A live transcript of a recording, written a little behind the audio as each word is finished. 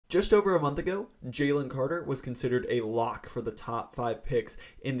Just over a month ago, Jalen Carter was considered a lock for the top 5 picks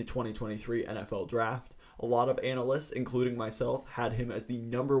in the 2023 NFL Draft. A lot of analysts, including myself, had him as the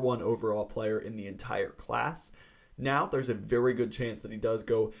 #1 overall player in the entire class. Now, there's a very good chance that he does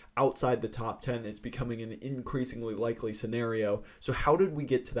go outside the top 10. It's becoming an increasingly likely scenario. So how did we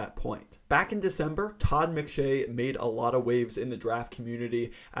get to that point? Back in December, Todd McShay made a lot of waves in the draft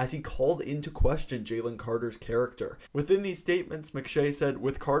community as he called into question Jalen Carter's character. Within these statements, McShay said,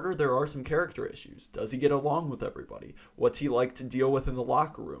 with Carter, there are some character issues. Does he get along with everybody? What's he like to deal with in the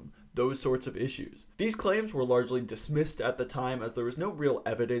locker room? Those sorts of issues. These claims were largely dismissed at the time as there was no real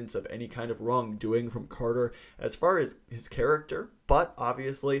evidence of any kind of wrongdoing from Carter as far as his character. But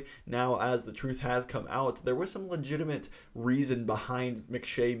obviously, now as the truth has come out, there was some legitimate reason behind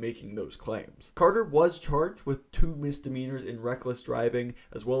McShay making those claims. Carter was charged with 2 misdemeanors in reckless driving,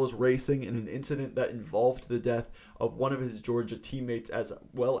 as well as racing in an incident that involved the death of one of his Georgia teammates as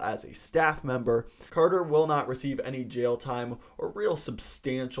well as a staff member. Carter will not receive any jail time or real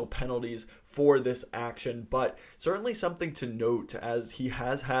substantial penalties for this action, but certainly something to note as he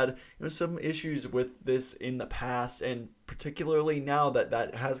has had some issues with this in the past, and particularly now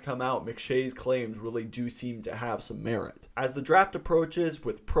that has come out, McShay's claims really do seem to have some merit. As the draft approaches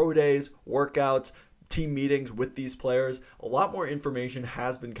with pro days, workouts, team meetings with these players, a lot more information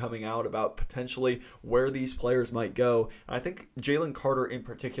has been coming out about potentially where these players might go. And I think Jalen Carter in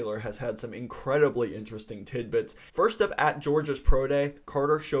particular has had some incredibly interesting tidbits. First up, at Georgia's pro day,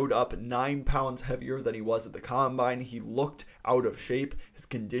 Carter showed up 9 pounds heavier than he was at the combine. He looked out of shape. His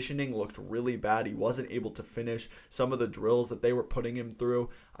conditioning looked really bad. He wasn't able to finish some of the drills that they were putting him through.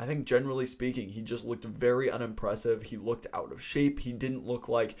 I think generally speaking, he just looked very unimpressive. He looked out of shape. He didn't look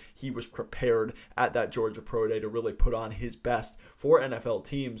like he was prepared at that Georgia Pro Day to really put on his best for NFL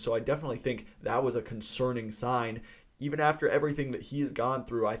teams. So I definitely think that was a concerning sign. Even after everything that he has gone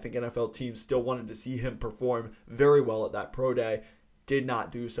through, I think NFL teams still wanted to see him perform very well at that Pro Day. Did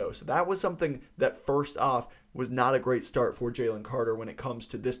not do so. So that was something that first off was not a great start for Jalen Carter when it comes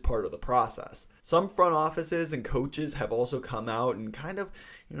to this part of the process. Some front offices and coaches have also come out and kind of,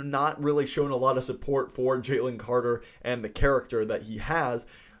 not really shown a lot of support for Jalen Carter and the character that he has.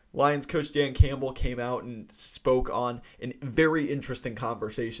 Lions coach Dan Campbell came out and spoke on a very interesting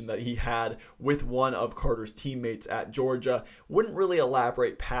conversation that he had with one of Carter's teammates at Georgia. Wouldn't really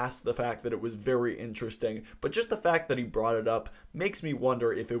elaborate past the fact that it was very interesting, but just the fact that he brought it up makes me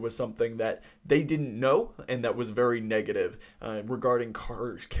wonder if it was something that they didn't know and that was very negative regarding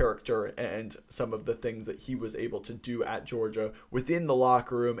Carter's character and some of the things that he was able to do at Georgia within the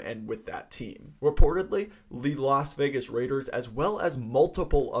locker room and with that team. Reportedly, the Las Vegas Raiders, as well as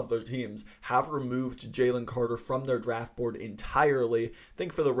multiple of their teams, have removed Jalen Carter from their draft board entirely. I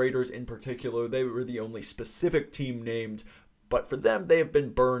think for the Raiders in particular, they were the only specific team named, but for them, they have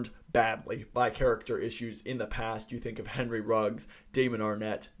been burned badly by character issues in the past. You think of Henry Ruggs, Damon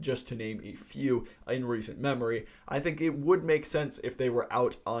Arnett, just to name a few in recent memory. I think it would make sense if they were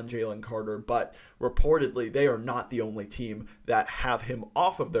out on Jalen Carter, but reportedly they are not the only team that have him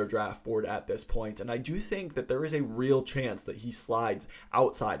off of their draft board at this point, and I do think that there is a real chance that he slides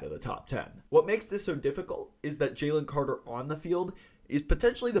outside of the top 10. What makes this so difficult is that Jalen Carter on the field is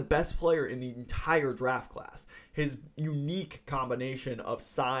potentially the best player in the entire draft class. His unique combination of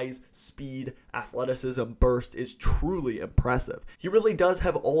size, speed, athleticism, burst is truly impressive. He really does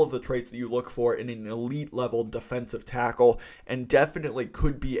have all of the traits that you look for in an elite level defensive tackle, and definitely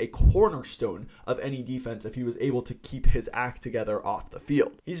could be a cornerstone of any defense if he was able to keep his act together off the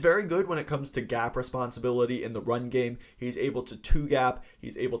field. He's very good when it comes to gap responsibility in the run game. He's able to 2-gap.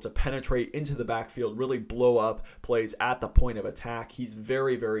 He's able to penetrate into the backfield, really blow up plays at the point of attack. He's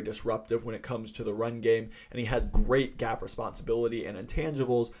very, very disruptive when it comes to the run game, and he has great gap responsibility and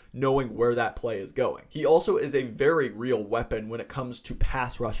intangibles, knowing where that play is going. He also is a very real weapon when it comes to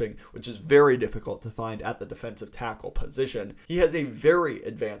pass rushing, which is very difficult to find at the defensive tackle position. He has a very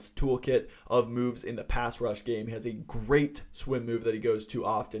advanced toolkit of moves in the pass rush game. He has a great swim move that he goes to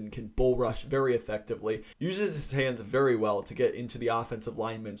often, can bull rush very effectively, uses his hands very well to get into the offensive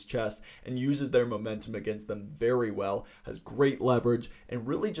lineman's chest, and uses their momentum against them very well, has great leverage, and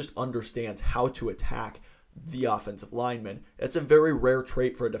really just understands how to attack the offensive lineman. That's a very rare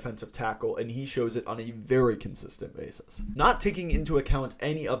trait for a defensive tackle, and he shows it on a very consistent basis. Not taking into account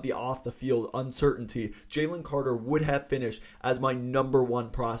any of the off-the-field uncertainty, Jalen Carter would have finished as my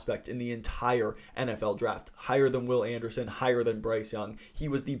 #1 prospect in the entire NFL draft. Higher than Will Anderson, higher than Bryce Young. He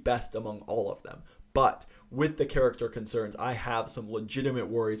was the best among all of them. But with the character concerns, I have some legitimate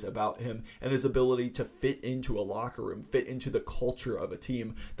worries about him and his ability to fit into a locker room, fit into the culture of a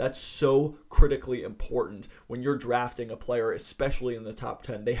team. That's so critically important when you're drafting a player, especially in the top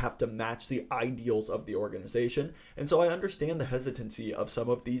 10. They have to match the ideals of the organization. And so I understand the hesitancy of some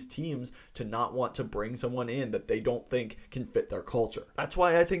of these teams to not want to bring someone in that they don't think can fit their culture. That's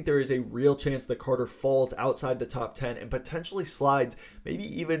why I think there is a real chance that Carter falls outside the top 10 and potentially slides maybe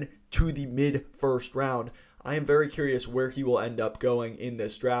even to the mid-first round. I am very curious where he will end up going in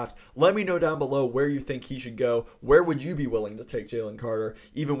this draft. Let me know down below where you think he should go. Where would you be willing to take Jalen Carter?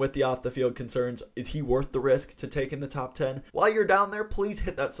 Even with the off-the-field concerns, is he worth the risk to take in the top 10? While you're down there, please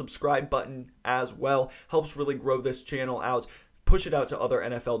hit that subscribe button as well. Helps really grow this channel out. Push it out to other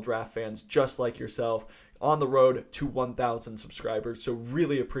NFL draft fans just like yourself on the road to 1,000 subscribers. So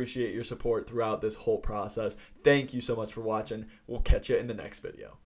really appreciate your support throughout this whole process. Thank you so much for watching. We'll catch you in the next video.